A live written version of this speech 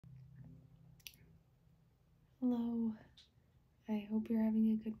Hello, I hope you're having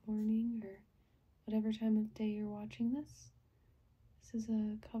a good morning or whatever time of day you're watching this. This is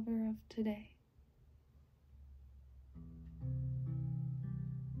a cover of Today.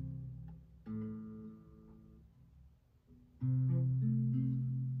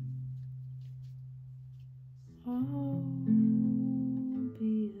 I'll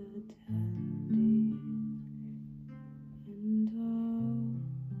be a dandy and I'll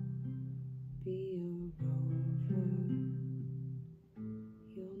be a rover.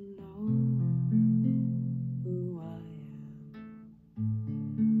 You'll know who I am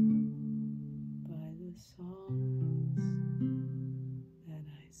by the songs that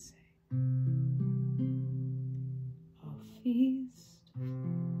I sing. I'll feast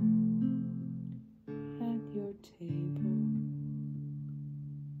at your table.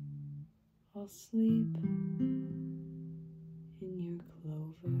 I'll sleep in your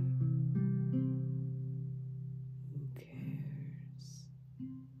clover. Who cares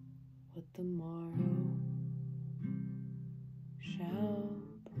what the morrow shall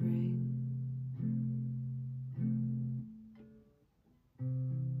bring?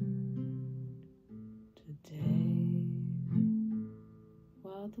 Today,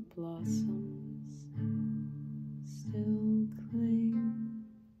 while the blossoms still cling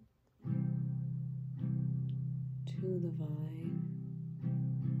to the vine,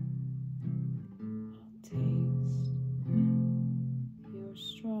 I'll taste your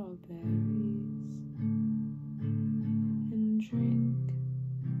strawberries and drink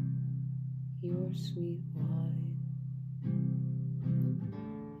your sweet wine.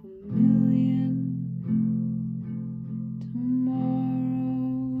 A million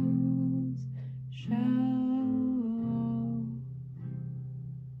tomorrows shall all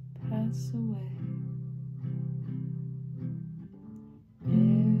pass away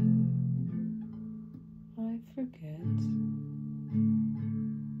ere I forget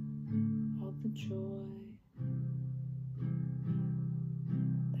all the joy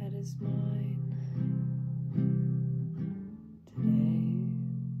that is mine today.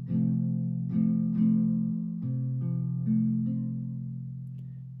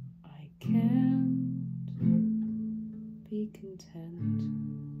 I can't be content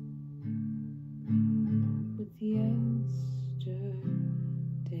with yesterday's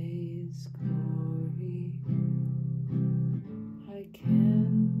glory. I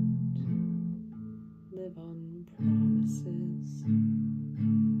can't live on promises.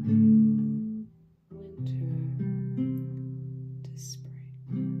 Winter to spring.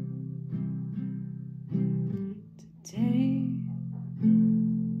 Today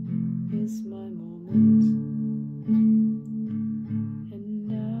is my moment, and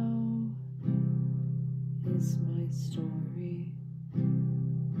now is my story.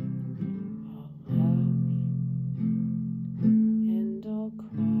 I'll laugh and I'll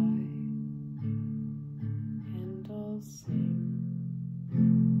cry and I'll sing.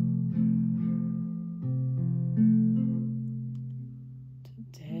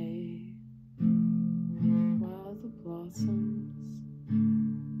 Today, while the blossoms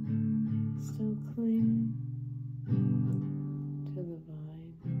still cling to the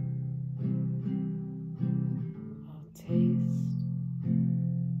vine, I'll taste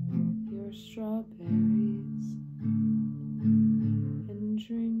your strawberries and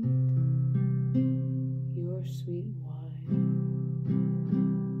drink your sweet wine.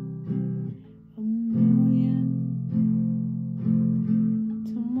 A million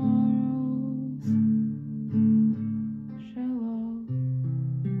tomorrows shall all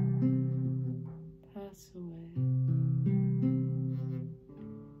pass away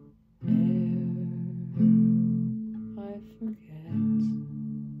ere I forget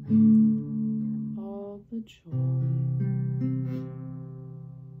all the joy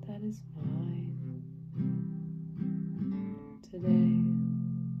that is mine today.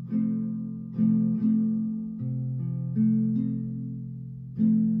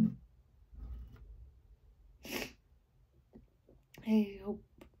 I hope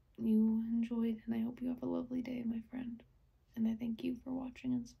you enjoyed, and I hope you have a lovely day, my friend. And I thank you for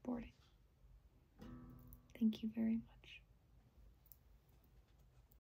watching and supporting. Thank you very much.